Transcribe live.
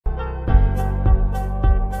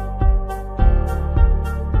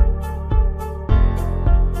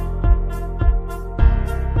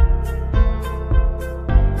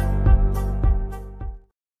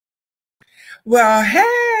Well,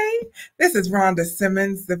 hey, this is Rhonda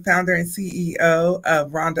Simmons, the founder and CEO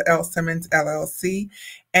of Rhonda L. Simmons LLC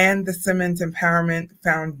and the Simmons Empowerment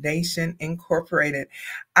Foundation Incorporated.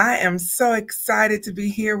 I am so excited to be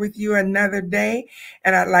here with you another day,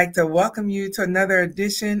 and I'd like to welcome you to another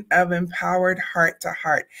edition of Empowered Heart to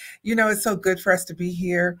Heart. You know, it's so good for us to be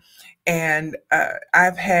here, and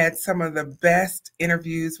I've had some of the best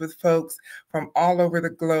interviews with folks from all over the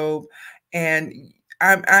globe, and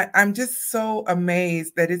I'm just so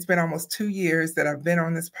amazed that it's been almost 2 years that I've been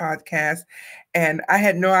on this podcast, and I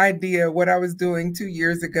had no idea what I was doing 2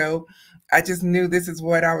 years ago. I just knew this is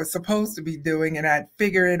what I was supposed to be doing, and I'd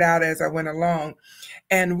figure it out as I went along.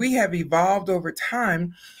 And we have evolved over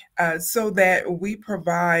time so that we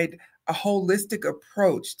provide a holistic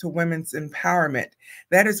approach to women's empowerment.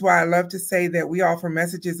 That is why I love to say that we offer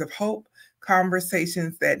messages of hope,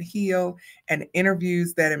 conversations that heal, and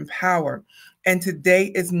interviews that empower. And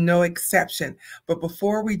today is no exception. But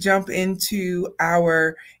before we jump into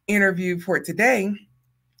our interview for today,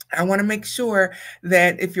 I want to make sure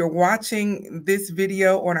that if you're watching this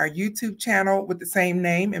video on our YouTube channel with the same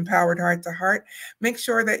name, Empowered Heart to Heart, make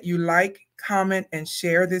sure that you like, comment, and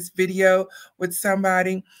share this video with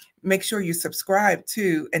somebody. Make sure you subscribe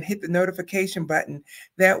too and hit the notification button.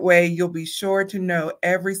 That way you'll be sure to know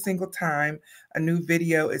every single time a new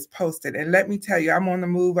video is posted. And let me tell you, I'm on the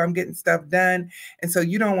move. I'm getting stuff done. And so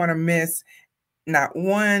you don't want to miss not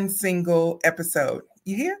one single episode.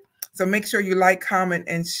 You hear? So make sure you like, comment,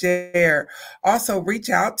 and share. Also,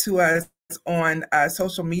 reach out to us on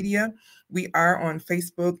social media. We are on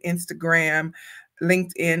Facebook, Instagram,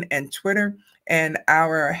 LinkedIn, and Twitter. And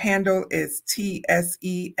our handle is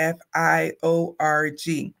TSEFIORG.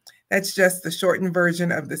 That's just the shortened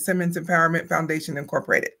version of the Simmons Empowerment Foundation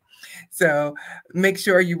Incorporated. So make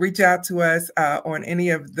sure you reach out to us on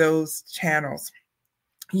any of those channels.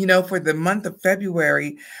 You know, for the month of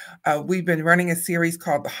February, we've been running a series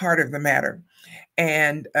called The Heart of the Matter.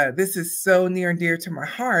 And this is so near and dear to my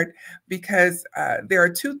heart because there are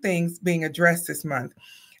two things being addressed this month.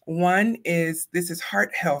 One is this is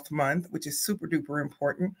Heart Health Month, which is super duper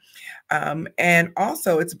important. And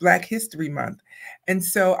also it's Black History Month. And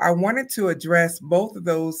so I wanted to address both of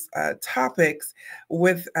those topics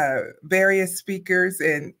with various speakers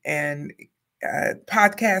and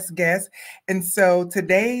podcast guest. And so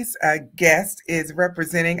today's guest is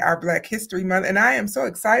representing our Black History Month. And I am so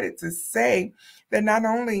excited to say that not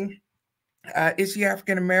only is she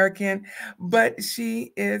African American, but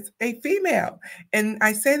she is a female. And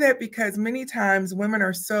I say that because many times women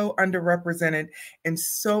are so underrepresented in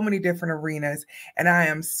so many different arenas. And I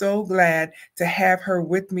am so glad to have her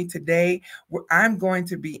with me today. I'm going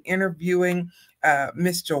to be interviewing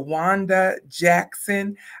Miss Jawanda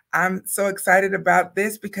Jackson. I'm so excited about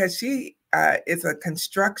this because she is a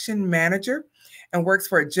construction manager and works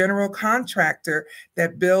for a general contractor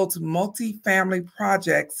that builds multi-family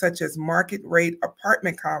projects such as market rate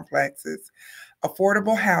apartment complexes,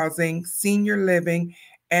 affordable housing, senior living,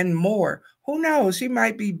 and more. Who knows? She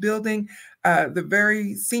might be building the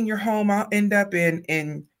very senior home I'll end up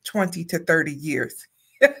in 20 to 30 years.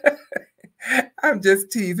 I'm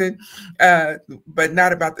just teasing, but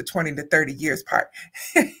not about the 20 to 30 years part.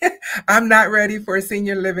 I'm not ready for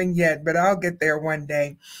senior living yet, but I'll get there one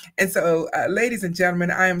day. And so, ladies and gentlemen,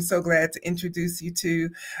 I am so glad to introduce you to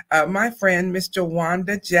my friend, Miss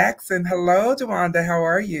Jawanda Jackson. Hello, Jawanda. How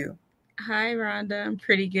are you? Hi, Rhonda. I'm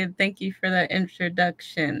pretty good. Thank you for that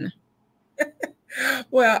introduction.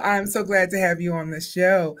 Well, I'm so glad to have you on the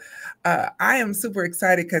show. I am super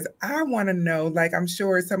excited because I want to know, like I'm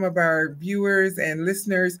sure some of our viewers and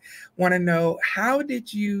listeners want to know, how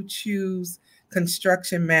did you choose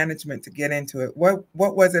construction management to get into it? What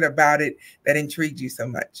was it about it that intrigued you so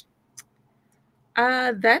much?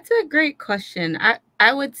 That's a great question.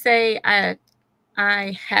 I would say I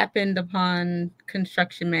happened upon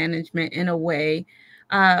construction management in a way.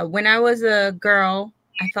 When I was a girl,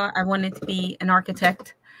 I thought I wanted to be an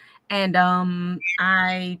architect, and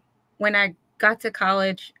I when I got to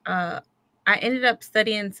college, I ended up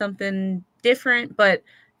studying something different, but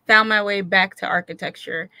found my way back to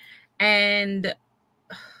architecture, and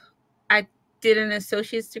I did an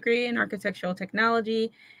associate's degree in architectural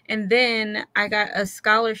technology, and then I got a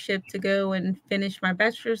scholarship to go and finish my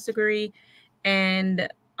bachelor's degree. And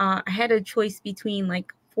I had a choice between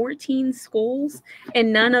like 14 schools,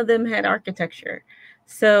 and none of them had architecture.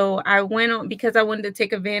 So I went on because I wanted to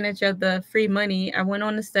take advantage of the free money. I went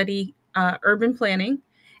on to study urban planning,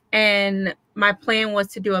 and my plan was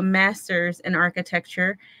to do a master's in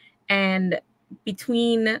architecture. And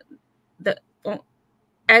between the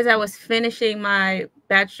as I was finishing my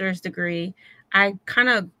bachelor's degree, I kind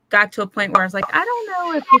of got to a point where I was like, I don't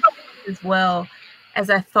know if this is as well as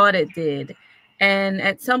I thought it did. And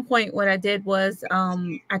at some point, what I did was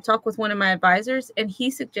I talked with one of my advisors, and he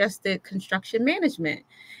suggested construction management.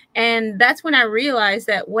 And that's when I realized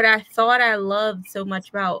that what I thought I loved so much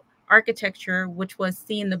about architecture, which was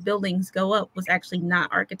seeing the buildings go up, was actually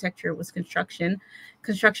not architecture, it was construction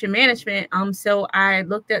management. So I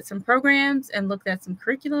looked at some programs and looked at some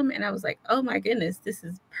curriculum, and I was like, oh my goodness, this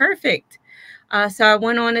is perfect. So I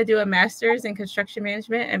went on to do a master's in construction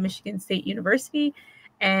management at Michigan State University,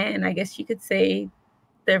 and I guess you could say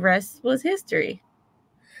the rest was history.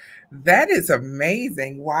 That is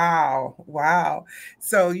amazing. Wow. Wow.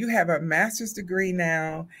 So you have a master's degree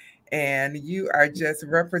now, and you are just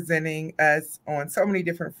representing us on so many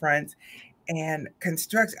different fronts. And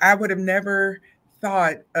construction, I would have never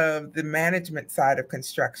thought of the management side of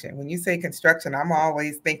construction. When you say construction, I'm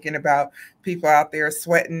always thinking about people out there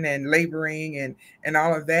sweating and laboring and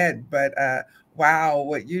all of that. But wow,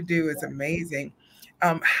 what you do is amazing.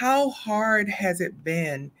 How hard has it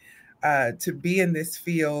been to be in this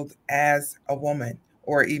field as a woman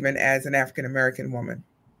or even as an African American woman?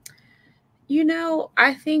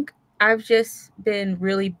 I think I've just been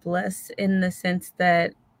really blessed in the sense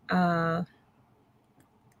that uh,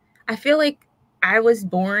 I feel like I was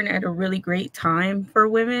born at a really great time for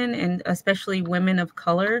women, and especially women of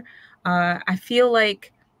color. I feel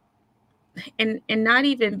like, and not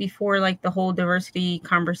even before like the whole diversity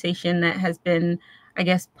conversation that has been, I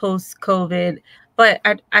guess, post COVID, but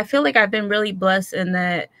I feel like I've been really blessed in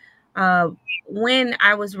that uh, when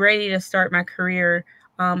I was ready to start my career,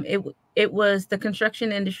 it was the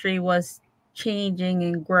construction industry was changing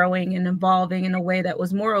and growing and evolving in a way that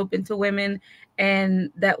was more open to women,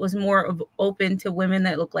 and that was more of open to women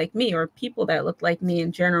that look like me or people that look like me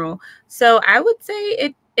in general. So I would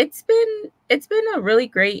say it's been a really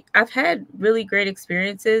great. I've had really great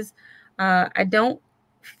experiences. I don't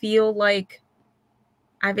feel like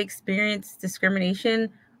I've experienced discrimination,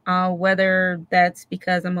 whether that's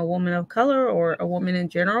because I'm a woman of color or a woman in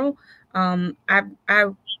general.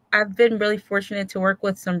 I've been really fortunate to work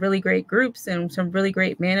with some really great groups and some really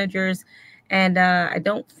great managers, and I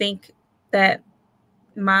don't think that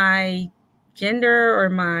my gender or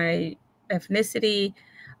my ethnicity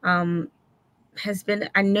um, has been.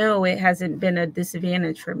 I know it hasn't been a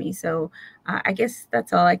disadvantage for me. So I guess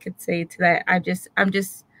that's all I could say to that. I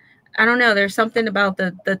don't know. There's something about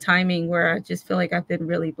the timing where I just feel like I've been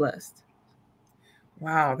really blessed.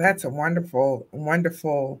 Wow, that's a wonderful,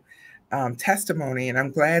 wonderful testimony. And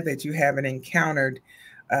I'm glad that you haven't encountered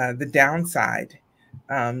the downside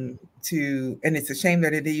and it's a shame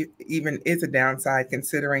that even is a downside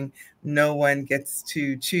considering no one gets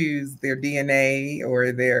to choose their DNA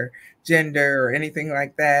or their gender or anything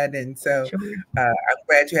like that. And so Sure. I'm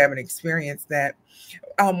glad you haven't experienced that.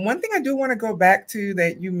 One thing I do want to go back to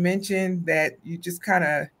that you mentioned that you just kind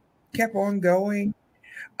of kept on going.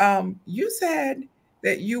 You said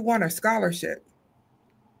that you won a scholarship.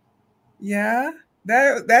 Yeah,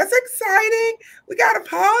 that's exciting. We got to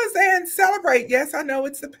pause and celebrate. Yes, I know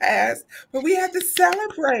it's the past, but we have to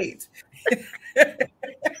celebrate.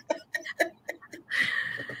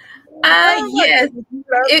 Oh my Yes, goodness, we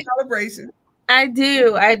love it, celebration. I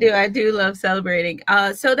do. I do love celebrating.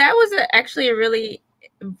 So that was actually a really,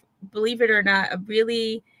 believe it or not, a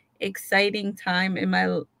really exciting time in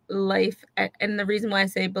my life. And the reason why I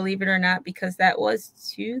say believe it or not, because that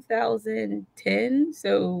was 2010,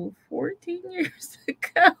 so 14 years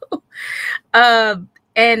ago.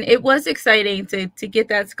 And it was exciting to get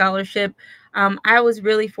that scholarship. I was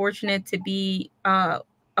really fortunate to be a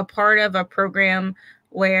part of a program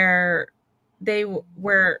where they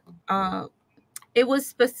were it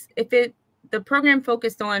was if it the program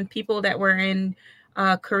focused on people that were in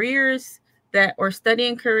careers that or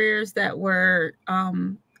studying careers that were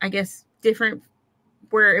I guess different,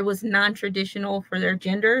 where it was non-traditional for their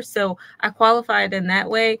gender. So I qualified in that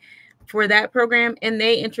way for that program, and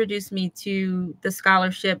they introduced me to the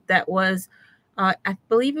scholarship that was I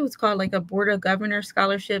believe it was called like a Board of Governors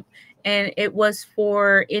scholarship, and it was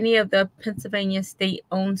for any of the Pennsylvania state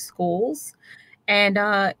owned schools. And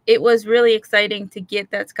it was really exciting to get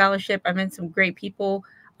that scholarship. I met some great people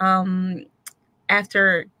um,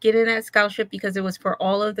 after getting that scholarship because it was for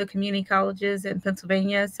all of the community colleges in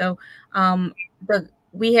Pennsylvania. So the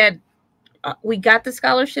we had we got the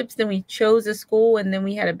scholarships, then we chose a school, and then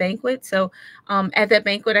we had a banquet. So at that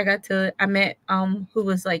banquet, I met who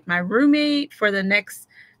was like my roommate for the next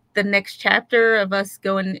chapter of us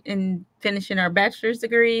going and finishing our bachelor's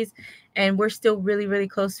degrees, and we're still really really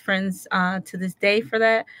close friends to this day for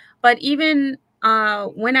that. But even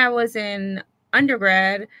when I was in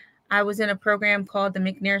undergrad, I was in a program called the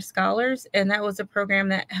McNair Scholars, and that was a program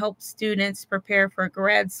that helped students prepare for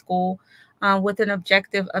grad school with an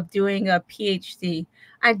objective of doing a PhD.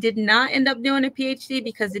 I did not end up doing a PhD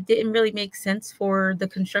because it didn't really make sense for the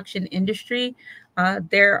construction industry.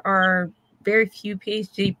 There are very few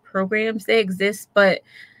PhD programs that exist, but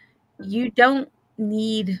you don't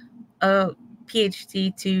need a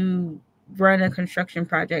PhD to run a construction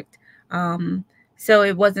project. Um, so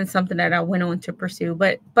it wasn't something that I went on to pursue.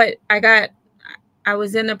 But I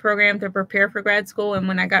was in the program to prepare for grad school, and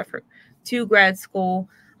when I got to grad school,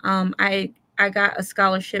 um, I I got a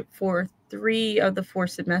scholarship for 3 of the 4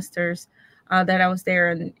 semesters that I was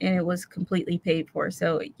there, and it was completely paid for.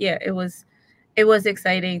 So yeah, it was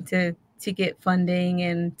exciting to get funding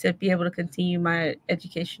and to be able to continue my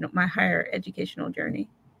higher educational journey.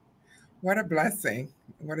 What a blessing.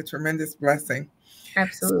 What a tremendous blessing. So,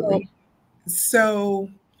 Absolutely. so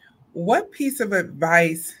what piece of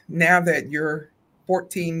advice, now that you're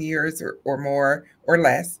 14 years or more or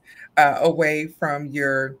less away from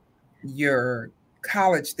your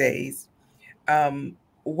college days, um,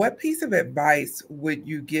 what piece of advice would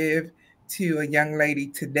you give to a young lady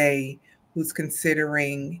today who's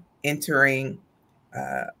considering entering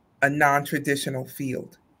uh, a non-traditional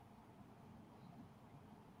field?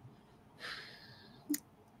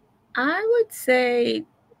 I would say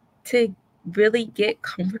to really get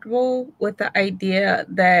comfortable with the idea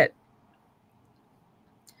that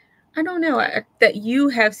I don't know that you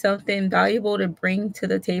have something valuable to bring to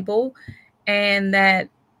the table, and that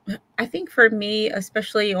I think for me,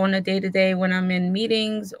 especially on a day to day when I'm in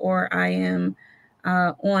meetings or I am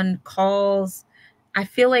on calls, I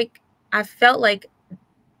feel like I felt like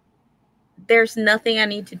there's nothing I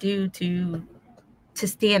need to do to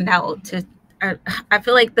stand out. I, I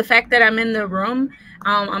feel like the fact that I'm in the room,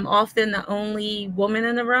 I'm often the only woman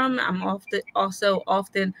in the room. I'm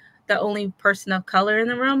often the only person of color in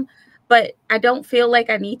the room. But I don't feel like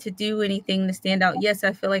I need to do anything to stand out. Yes,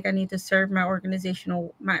 I feel like I need to serve my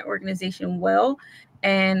organization well,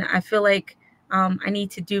 and I feel like I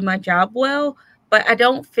need to do my job well. But I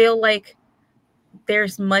don't feel like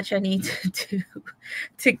there's much I need to do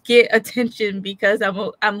to get attention because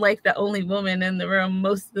I'm like the only woman in the room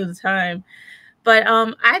most of the time. But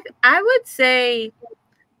I would say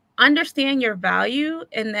understand your value,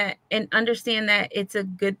 and understand that it's a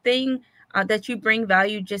good thing that you bring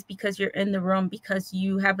value just because you're in the room, because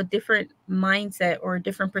you have a different mindset or a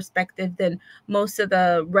different perspective than most of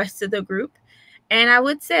the rest of the group. And I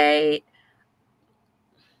would say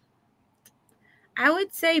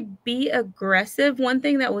be aggressive. One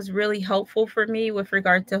thing that was really helpful for me with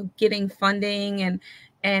regard to getting funding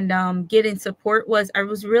and getting support was I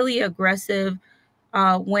was really aggressive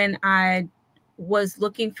when I was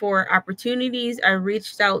looking for opportunities. I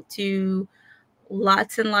reached out to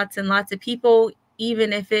lots and lots and lots of people,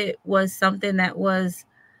 even if it was something that was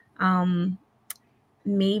um,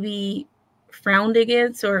 maybe frowned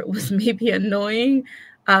against or it was maybe annoying.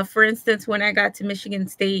 For instance, when I got to Michigan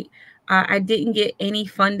State, I didn't get any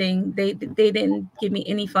funding. They didn't give me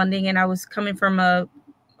any funding, and I was coming from a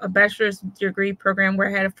bachelor's degree program where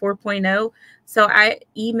I had a 4.0. So I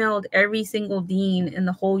emailed every single dean in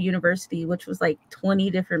the whole university, which was like 20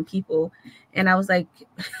 different people, and I was like,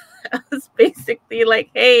 I was basically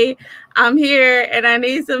like, "Hey, I'm here and I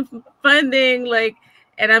need some funding." Like,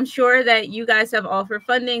 and I'm sure that you guys have offered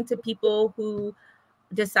funding to people who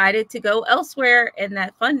decided to go elsewhere, and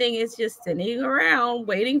that funding is just sitting around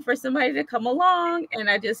waiting for somebody to come along. And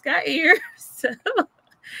I just got here.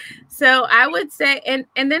 So I would say, and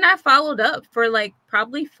then I followed up for like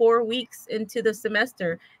probably 4 weeks into the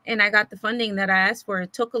semester, and I got the funding that I asked for.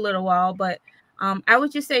 It took a little while, but I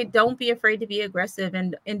would just say don't be afraid to be aggressive,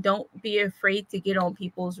 and don't be afraid to get on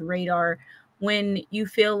people's radar when you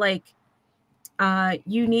feel like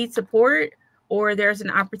you need support, or there's an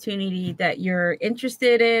opportunity that you're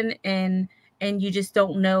interested in, and you just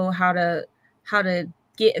don't know how to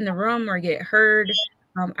get in the room or get heard.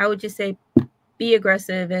 I would just say be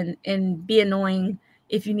aggressive and be annoying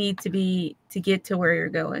if you need to be to get to where you're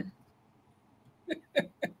going.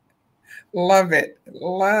 Love it.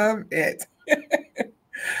 Love it.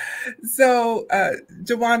 So,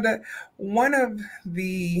 Jawanda, one of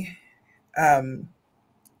the um,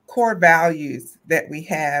 core values that we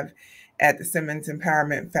have at the Simmons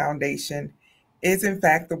Empowerment Foundation is, in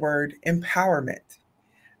fact, the word empowerment.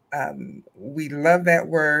 We love that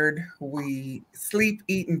word. We sleep,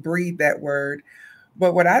 eat, and breathe that word.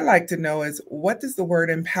 But what I'd like to know is, what does the word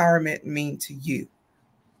empowerment mean to you?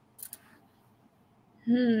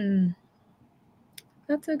 Hmm,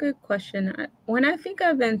 that's a good question. When I think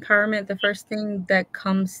of empowerment, the first thing that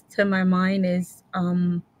comes to my mind is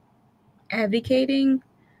advocating,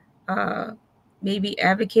 uh, maybe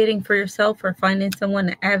advocating for yourself or finding someone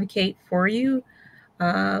to advocate for you,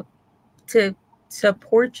 uh, to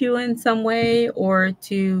support you in some way or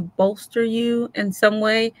to bolster you in some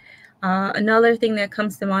way. Another thing that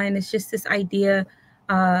comes to mind is just this idea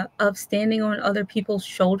of standing on other people's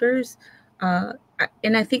shoulders.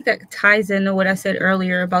 And I think that ties into what I said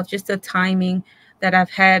earlier about just the timing that I've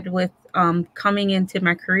had with coming into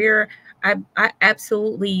my career. I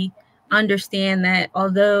absolutely understand that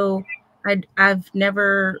although I've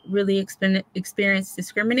never really experienced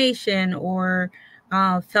discrimination or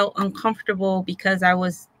felt uncomfortable because I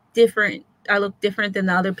was different. I look different than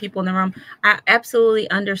the other people in the room. I absolutely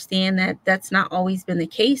understand that that's not always been the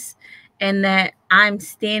case, and that I'm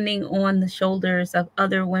standing on the shoulders of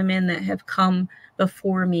other women that have come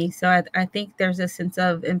before me. So I think there's a sense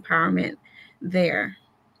of empowerment there.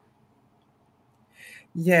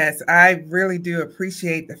 Yes, I really do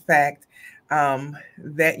appreciate the fact um,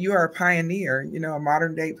 that you are a pioneer, a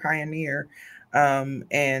modern day pioneer,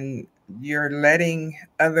 and you're letting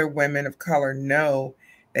other women of color know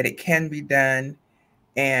that it can be done,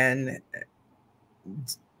 and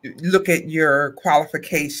look at your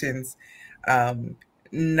qualifications, um,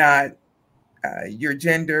 not your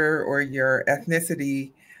gender or your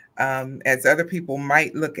ethnicity, as other people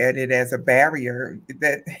might look at it as a barrier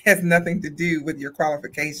that has nothing to do with your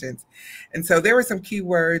qualifications. And so there were some key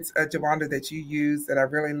words, Jawanda, that you used that I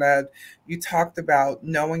really loved. You talked about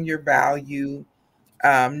knowing your value,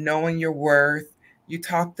 knowing your worth. You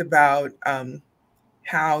talked about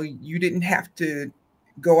how you didn't have to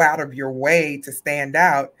go out of your way to stand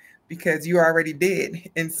out because you already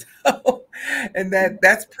did. And so, and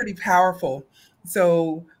that's pretty powerful.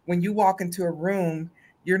 So when you walk into a room,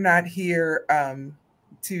 you're not here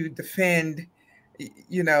to defend,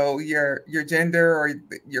 your gender or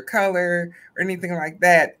your color or anything like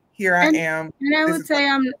that. Here I And am. and I This would is what. say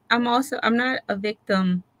I'm not a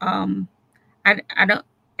victim. I don't,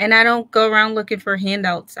 and I don't go around looking for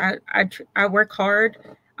handouts. I work hard.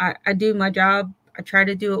 I do my job. I try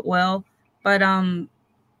to do it well, but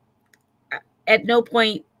at no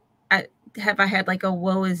point I, have I had like a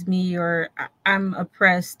woe is me or I'm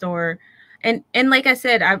oppressed or and like I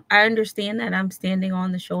said, I understand that I'm standing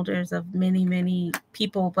on the shoulders of many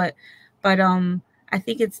people, but I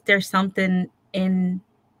think there's something in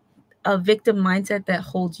a victim mindset that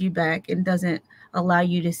holds you back and doesn't allow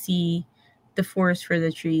you to see the forest for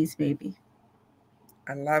the trees maybe.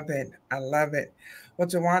 I love it. I love it. Well,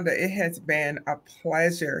 Jawanda, it has been a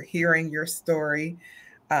pleasure hearing your story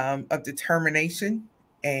of determination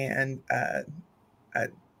and uh,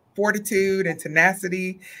 fortitude and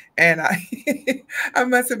tenacity. And I, I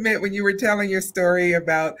must admit, when you were telling your story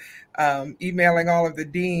about emailing all of the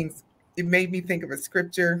deans, it made me think of a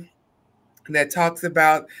scripture that talks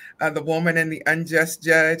about the woman and the unjust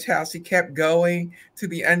judge, how she kept going to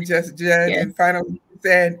the unjust judge Yes. and finally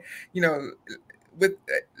said, you know, with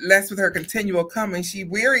less with her continual coming, she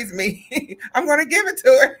wearies me. I'm going to give it to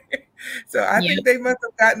her. So I Yep. think they must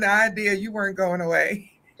have gotten the idea you weren't going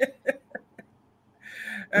away.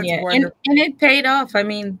 That's Yeah. wonderful. And it paid off. I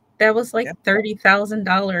mean, that was like Yeah,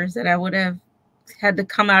 $30,000 that I would have had to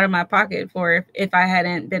come out of my pocket for if I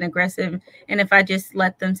hadn't been aggressive and if I just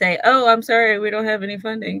let them say, "Oh, I'm sorry, we don't have any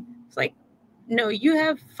funding." It's like, "No, you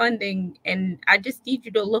have funding and I just need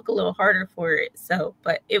you to look a little harder for it." So,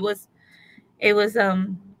 but it was it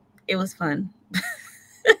was fun.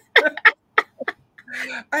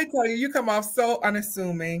 I tell you, you come off so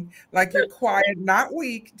unassuming, like you're quiet, not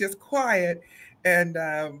weak, just quiet. And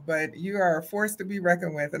but you are a force to be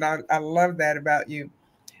reckoned with, and I love that about you.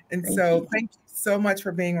 And Thank so, you. thank you so much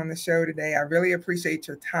for being on the show today. I really appreciate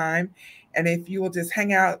your time. And if you will just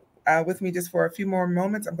hang out with me just for a few more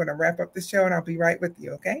moments, I'm going to wrap up the show, and I'll be right with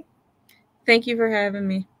you. Okay? Thank you for having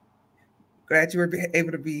me. Glad you were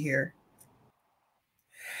able to be here.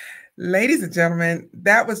 Ladies and gentlemen,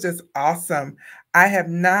 that was just awesome. I have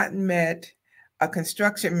not met a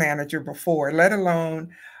construction manager before, let alone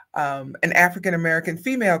an African American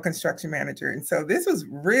female construction manager. And so this was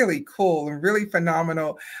really cool and really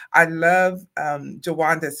phenomenal. I love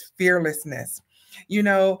Jawanda's fearlessness.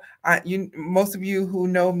 Most of you who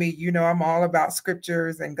know me, I'm all about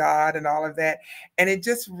scriptures and God and all of that. And it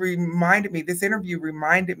just reminded me, this interview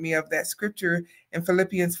reminded me of that scripture in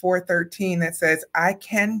Philippians 4:13 that says, I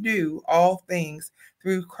can do all things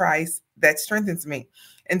through Christ that strengthens me.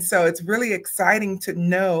 And so it's really exciting to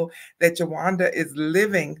know that Jawanda is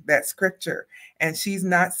living that scripture and she's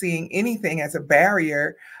not seeing anything as a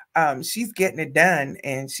barrier. She's getting it done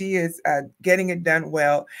and she is getting it done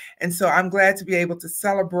well. And so I'm glad to be able to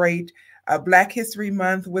celebrate Black History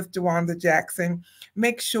Month with Jawanda Jackson.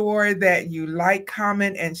 Make sure that you like,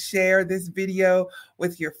 comment, and share this video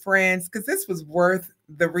with your friends because this was worth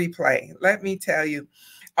the replay. Let me tell you.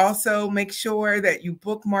 Also, make sure that you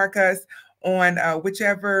bookmark us on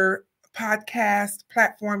whichever podcast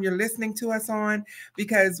platform you're listening to us on,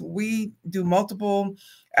 because we do multiple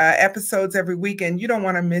episodes every week and you don't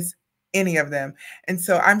want to miss any of them. And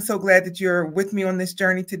so I'm so glad that you're with me on this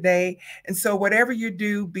journey today. And so whatever you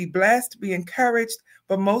do, be blessed, be encouraged,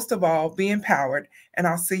 but most of all, be empowered. And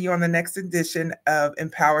I'll see you on the next edition of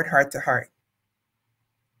Empowered Heart to Heart.